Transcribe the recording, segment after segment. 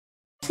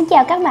Xin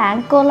chào các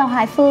bạn, cô là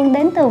Hoài Phương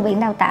đến từ Viện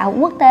Đào tạo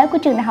Quốc tế của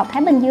Trường Đại học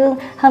Thái Bình Dương.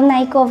 Hôm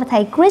nay cô và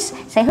thầy Chris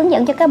sẽ hướng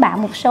dẫn cho các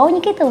bạn một số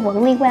những cái từ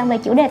vựng liên quan về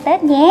chủ đề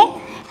Tết nhé.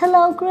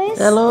 Hello Chris.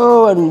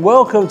 Hello and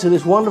welcome to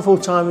this wonderful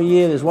time of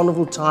year, this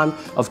wonderful time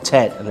of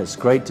Tet, and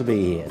it's great to be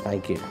here.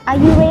 Thank you. Are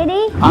you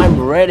ready?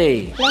 I'm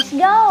ready. Let's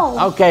go.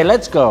 Okay,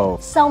 let's go.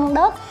 Xông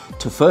đất,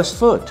 To first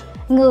foot,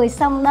 người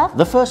xông đất,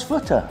 the first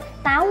footer,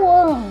 táo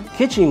quân,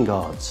 kitchen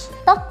gods,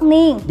 tất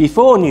niên,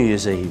 before New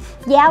Year's Eve,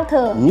 giao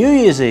thừa,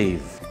 New Year's Eve,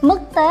 mứt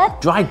Tết,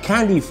 dried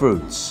candy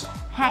fruits,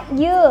 hạt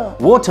dưa,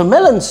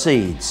 watermelon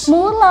seeds,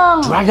 múa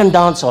lân, dragon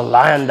dance or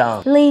lion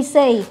dance, lì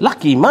xì,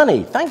 lucky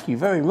money, thank you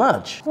very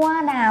much,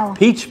 hoa đào,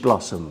 peach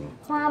blossom,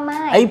 hoa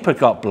mai,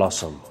 apricot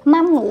blossom,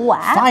 mâm ngũ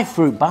quả, five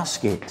fruit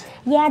basket,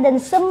 gia đình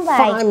sum vầy,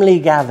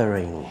 family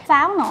gathering,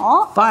 pháo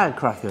nổ,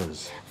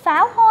 firecrackers,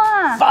 pháo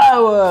hoa.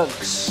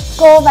 fireworks.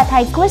 Cô và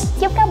thầy Chris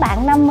chúc các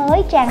bạn năm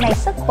mới tràn đầy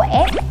sức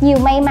khỏe, nhiều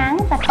may mắn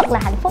và thật là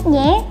hạnh phúc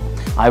nhé.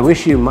 I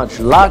wish you much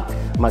luck,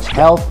 much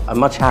health and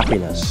much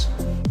happiness.